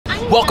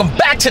Welcome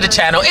back to the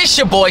channel. It's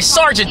your boy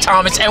Sergeant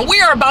Thomas, and we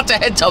are about to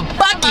head to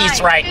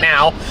Buc-ee's right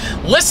now.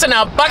 Listen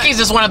up, Buc-ee's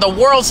is one of the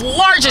world's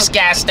largest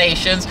gas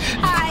stations.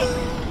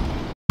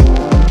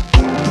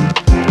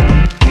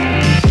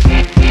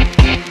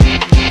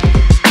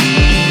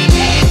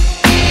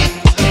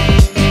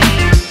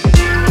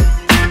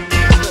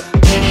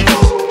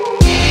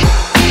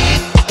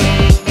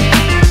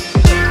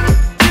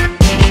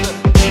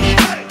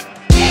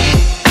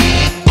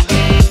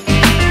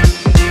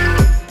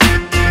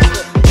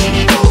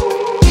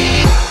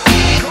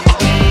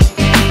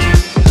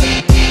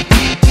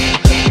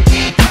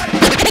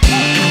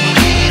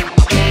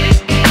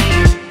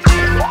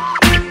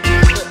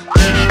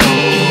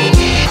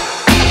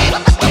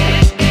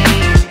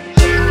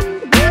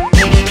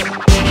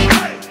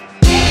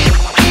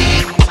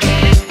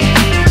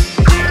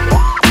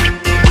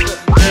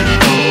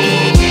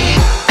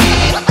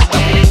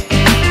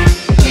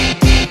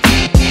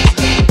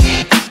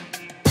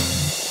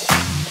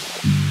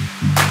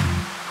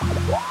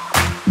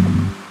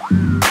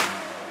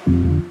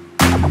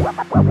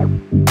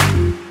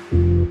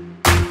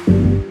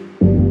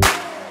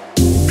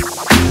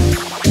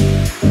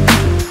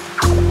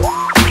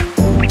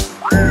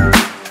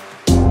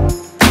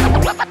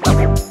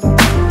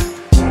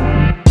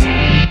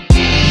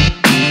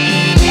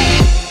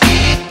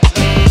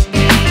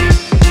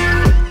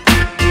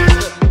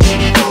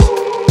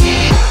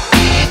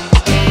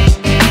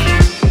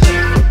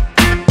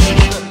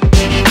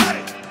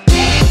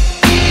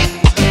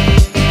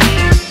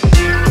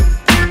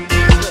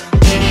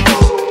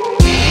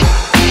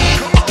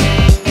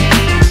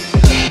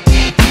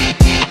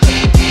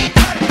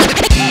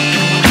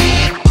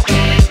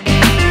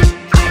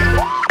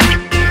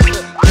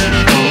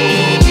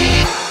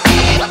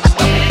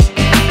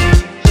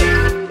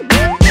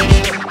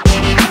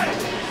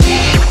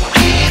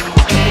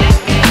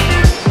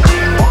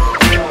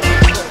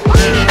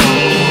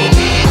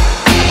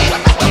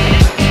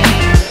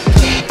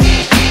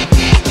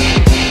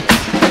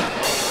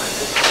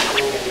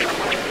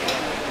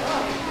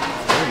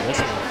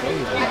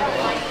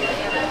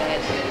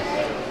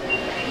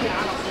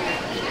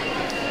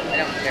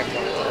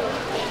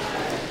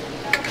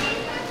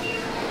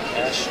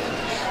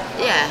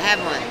 Yeah, have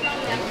one.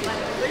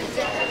 What is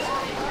that?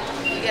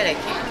 You got a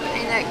camera?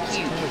 Ain't that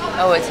cute?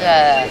 Oh, it's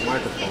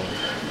microphone.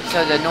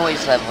 So the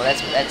noise level.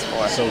 That's what that's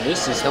for. So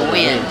this is the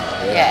wind.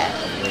 Yeah.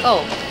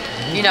 Oh,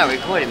 you're not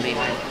recording me,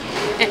 man.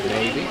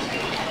 Maybe.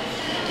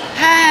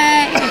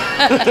 Hi.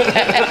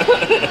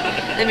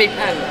 Let me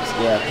pose.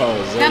 Yeah,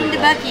 pose. Come to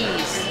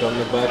Buc-ee's. Come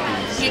to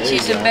Buc-ee's. Get you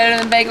some better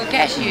than bagel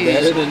cashews.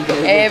 Better than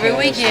bagel every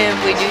cashews. weekend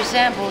we do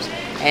samples,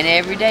 and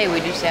every day we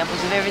do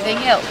samples of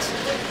everything else.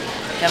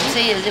 Come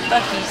see us at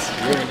Buc-ee's.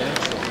 You're an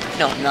asshole.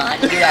 No, I'm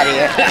not. Get out of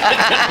here.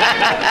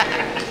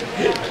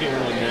 You're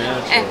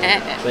an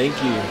asshole.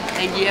 Thank you.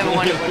 And you have a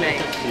wonderful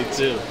day. You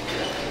too.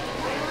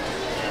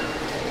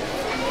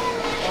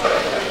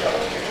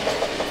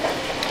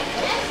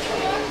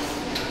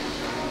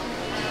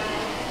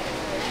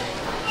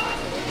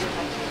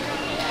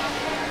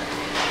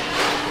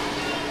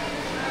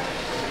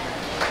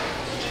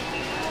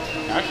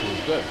 Actually,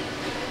 it's good.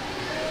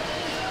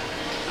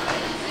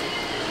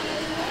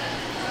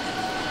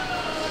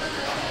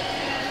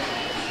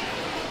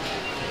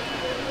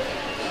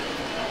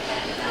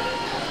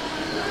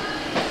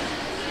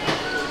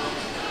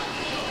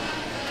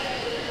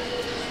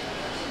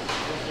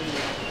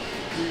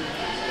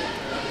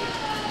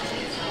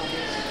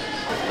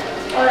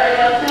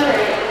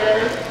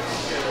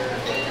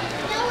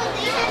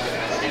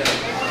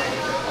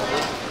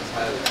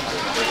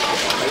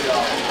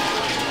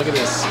 Look at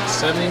this,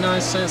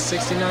 79 cents,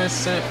 69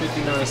 cents,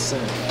 59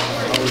 cents. I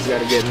always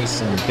gotta get me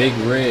some big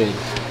red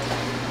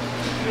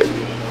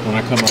when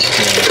I come up to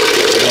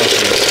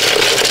Buc-ee's.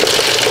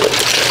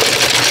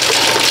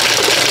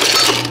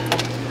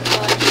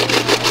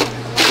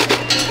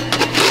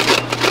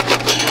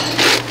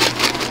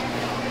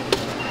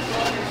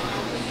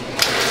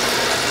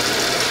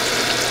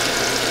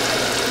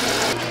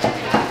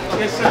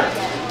 Yes, sir.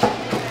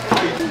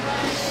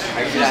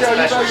 Are you that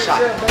special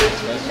shot?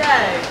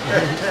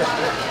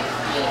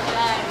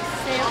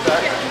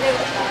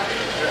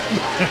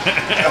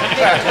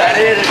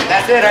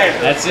 That's it.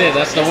 That's it,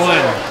 that's the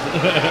one.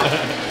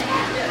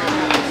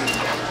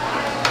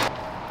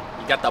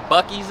 You got the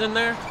Buc-ee's in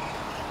there?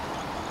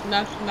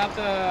 Not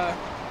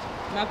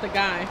the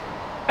guy.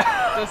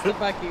 Just the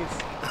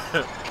Buc-ee's.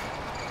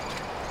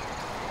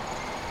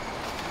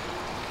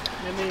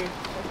 Maybe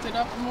lift it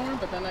up more,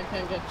 but then I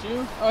can't get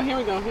you. Oh, here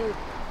we go. Here.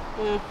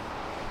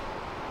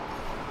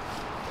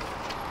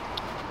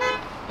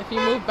 If you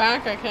move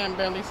back, I can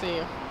barely see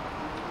you.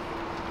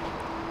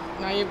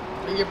 Now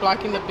you're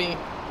blocking the B.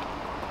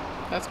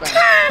 That's better.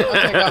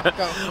 Okay,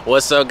 go.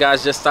 What's up,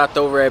 guys? Just stopped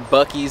over at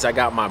Buc-ee's. I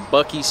got my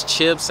Buc-ee's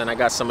chips, and I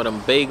got some of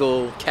them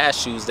bagel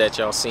cashews that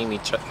y'all see me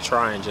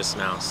trying just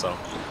now. So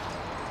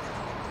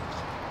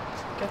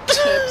Get the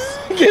chips.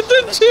 get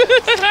the chips.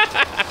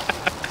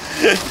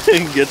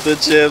 Get the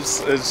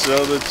chips and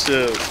show the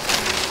chips.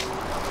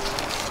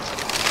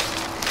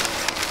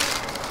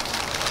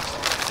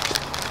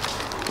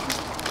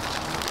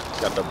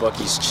 Got the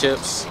Buc-ee's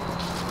chips.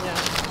 Yeah.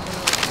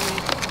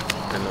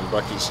 And the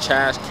Buc-ee's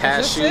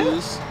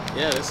cashews.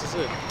 Yeah, this is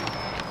it.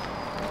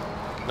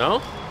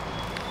 No?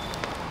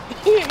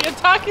 You're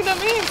talking to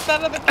me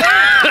instead of the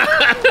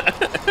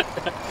camera.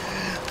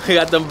 We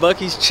got them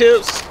Buc-ee's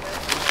chips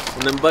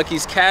and them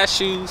Buc-ee's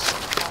cashews.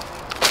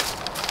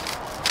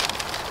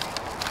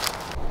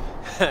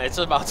 It's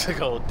about to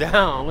go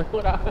down. Look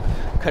what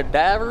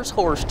Cadaver's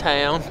Horse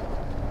Town.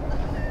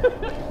 I'm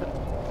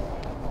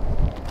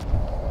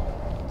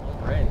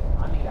ready.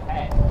 I need a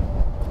hat.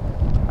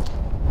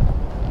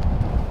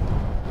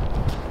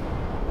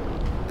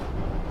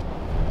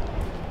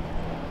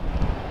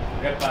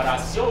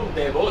 Reparación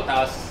de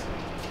botas.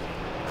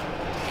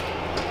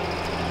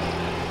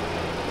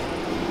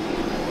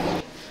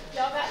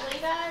 Y'all got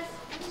Levi's?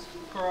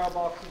 Corral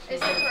boxes.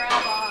 It's a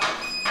corral box.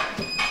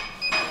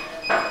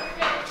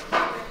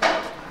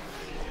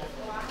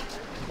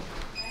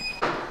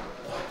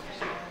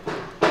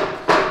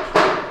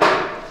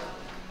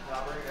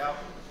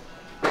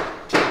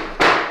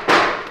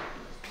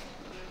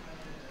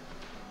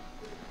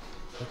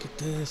 Look at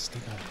this. They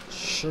got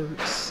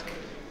shirts.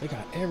 They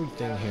got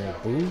everything here.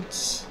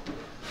 Boots.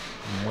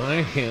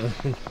 Man,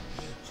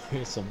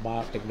 it's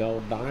about to go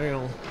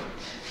down.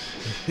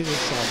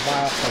 It's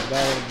about to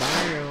go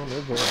down.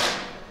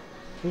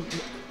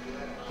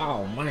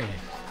 Oh man.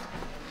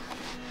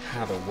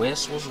 How the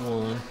West was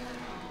won.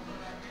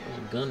 There's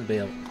a gun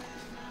belt.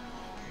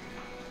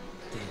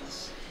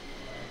 This.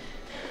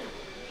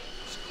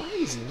 It's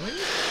crazy, man.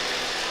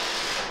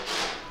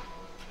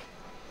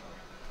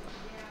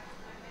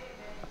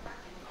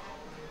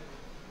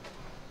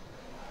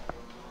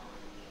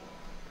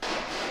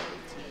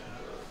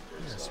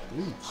 That's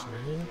boots,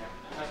 man.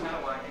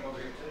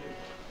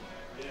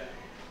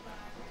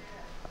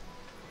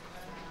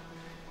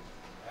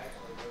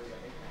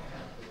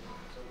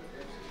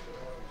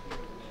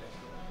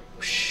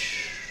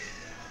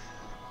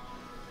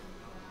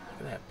 Look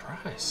at that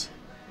price.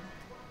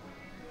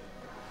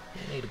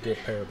 You need a good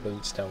pair of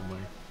boots, though,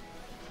 man.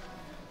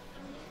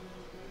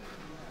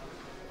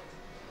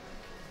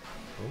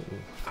 Ooh.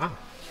 Ah,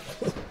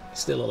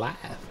 still alive.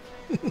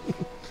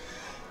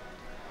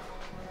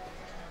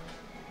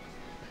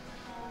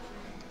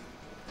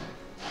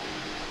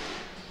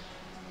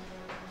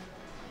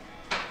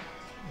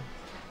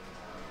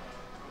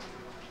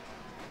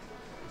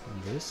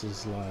 This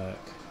is like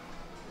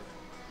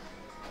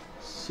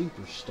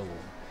Superstore.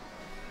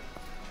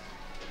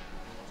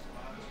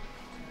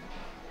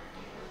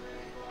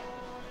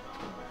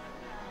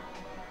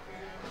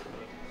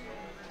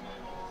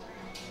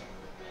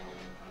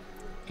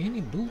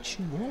 Any boots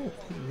you want,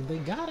 they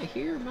got it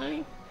here,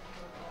 man.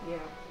 Yeah.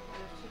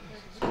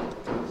 Oh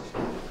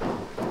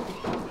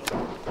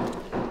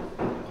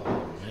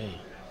man,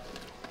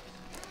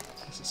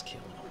 this is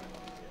killing them.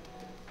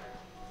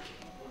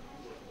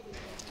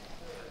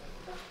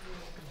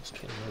 Just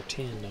can't wear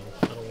 10 though.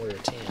 I don't wear a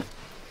 10. You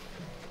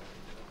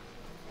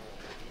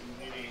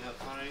need any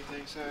help on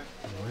anything, sir?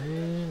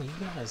 Man, you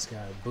guys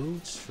got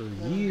boots for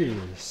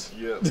years.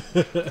 Yep. Yeah,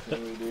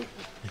 we do.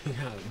 You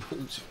got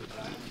boots for years.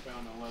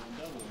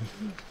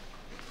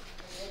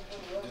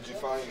 Did you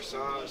find your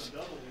size?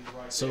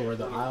 So are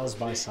the aisles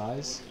by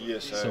size?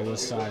 Yes, sir. So what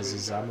size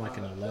is I'm like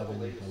an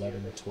 11 or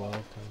 12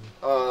 kind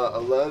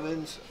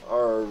 11s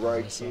are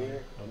right Yes, sir.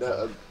 here. Okay.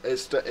 No,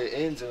 it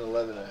ends in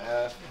 11 and a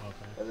half, of?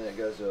 Okay. and then it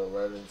goes to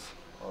 11s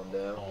on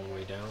down. All the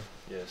way down?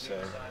 Yes,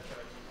 sir.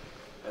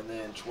 And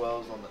then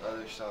 12s on the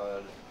other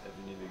side if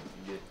you need to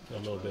get A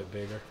little bit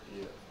bigger.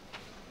 Yeah.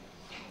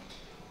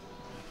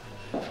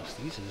 Gosh,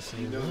 these are the You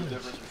same know the ones.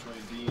 difference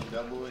between D and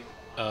double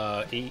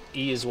E?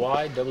 E is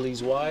wide, double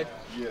E's wide.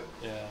 Yeah.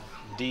 Yeah.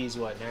 D is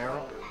what,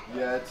 narrow?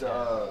 Yeah, it's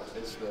the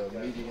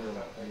medium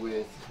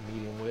width.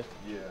 Medium width.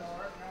 Yeah.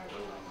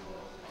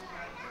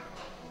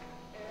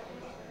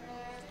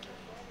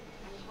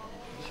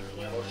 These are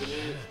 11 and a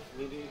half.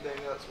 Need anything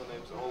else? My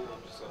name's Owen.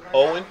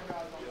 Owen?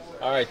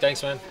 All right,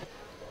 thanks, man.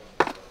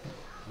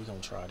 We're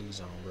going to try these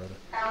on, brother.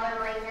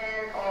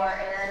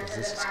 'Cause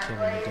this is killing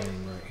the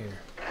game right here.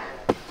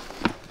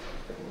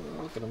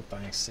 Look at them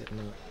things sitting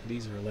up.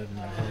 These are 11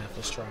 and a half.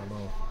 Let's try them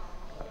on.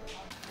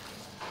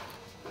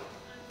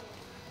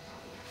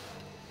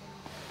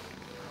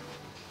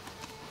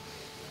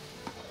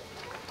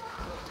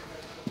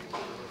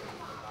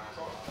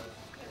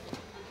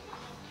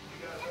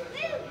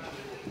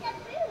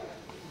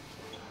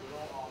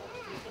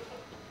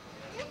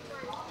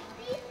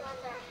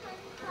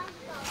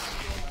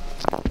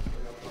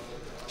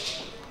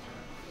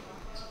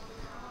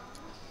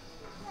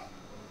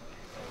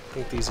 I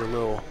think these are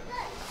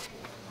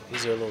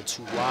a little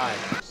too wide.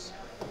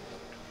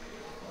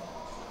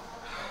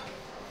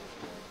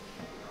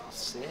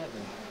 7.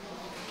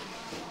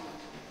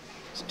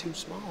 It's too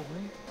small,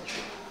 man.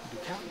 Do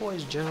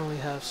cowboys generally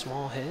have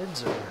small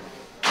heads, or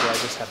do I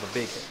just have a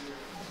big head?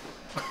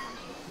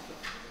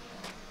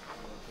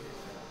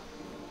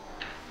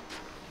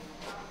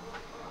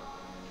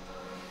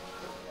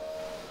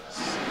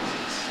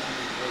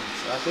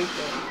 I think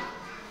that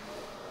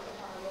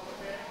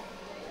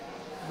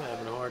I'm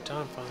having a hard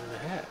time finding a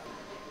hat.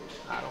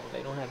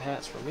 They don't have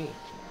hats for me.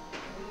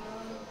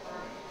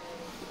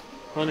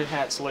 100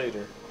 hats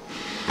later.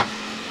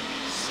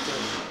 Still,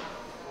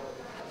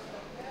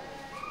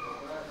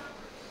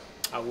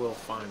 I will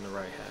find the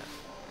right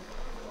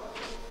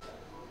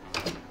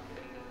hat.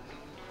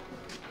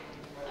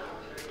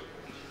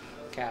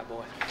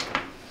 Cowboy.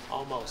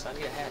 Almost. I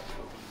need a hat.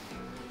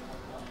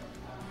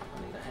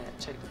 I need a hat.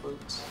 Check the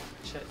boots.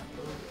 Check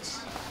the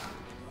boots.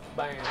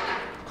 Bam.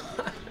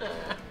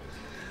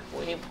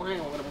 We ain't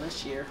playing with them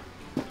this year.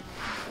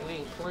 We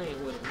ain't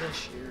playing with them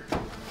this year.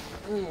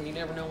 You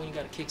never know when you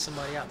gotta kick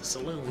somebody out the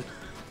saloon.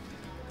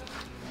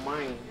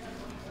 Man.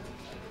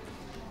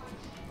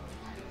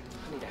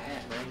 I need a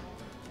hat, man.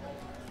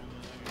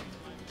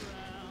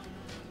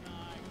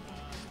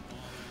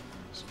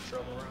 Some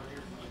trouble around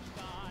here.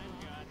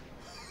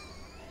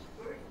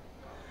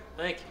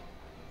 Thank you.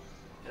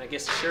 And I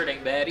guess the shirt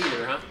ain't bad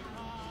either, huh?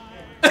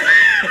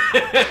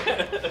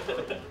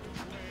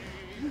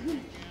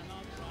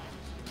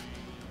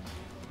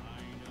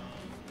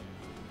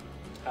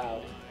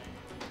 Howdy.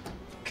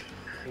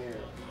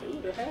 Here.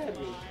 Who'd have had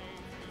me?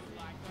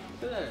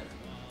 Look at that.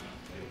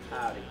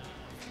 Howdy.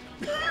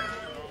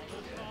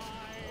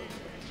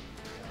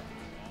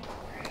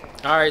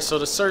 Alright, so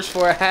the search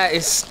for a hat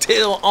is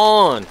still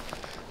on.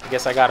 I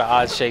guess I got an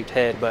odd-shaped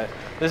head, but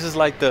this is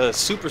like the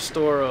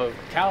superstore of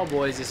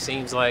Cowboys, it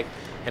seems like,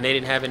 and they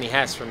didn't have any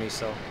hats for me,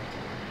 so I'm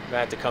gonna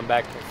have to come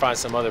back and find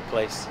some other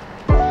place.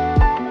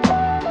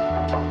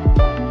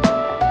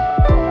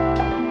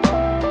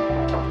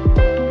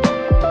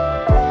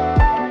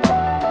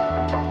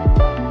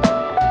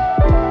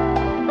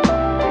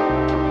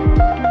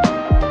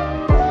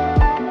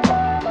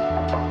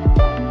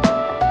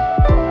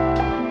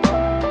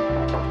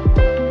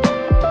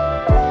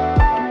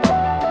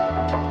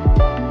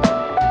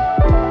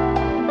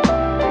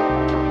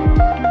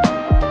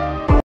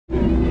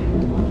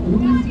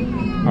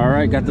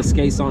 Alright, got the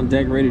skates on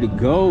deck, ready to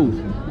go.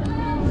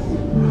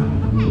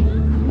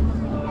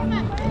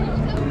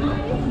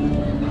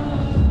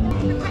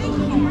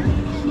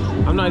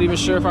 I'm not even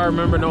sure if I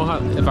remember how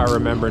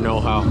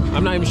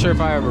I'm not even sure if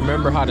I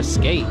remember how to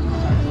skate.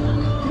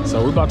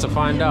 So we're about to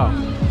find out.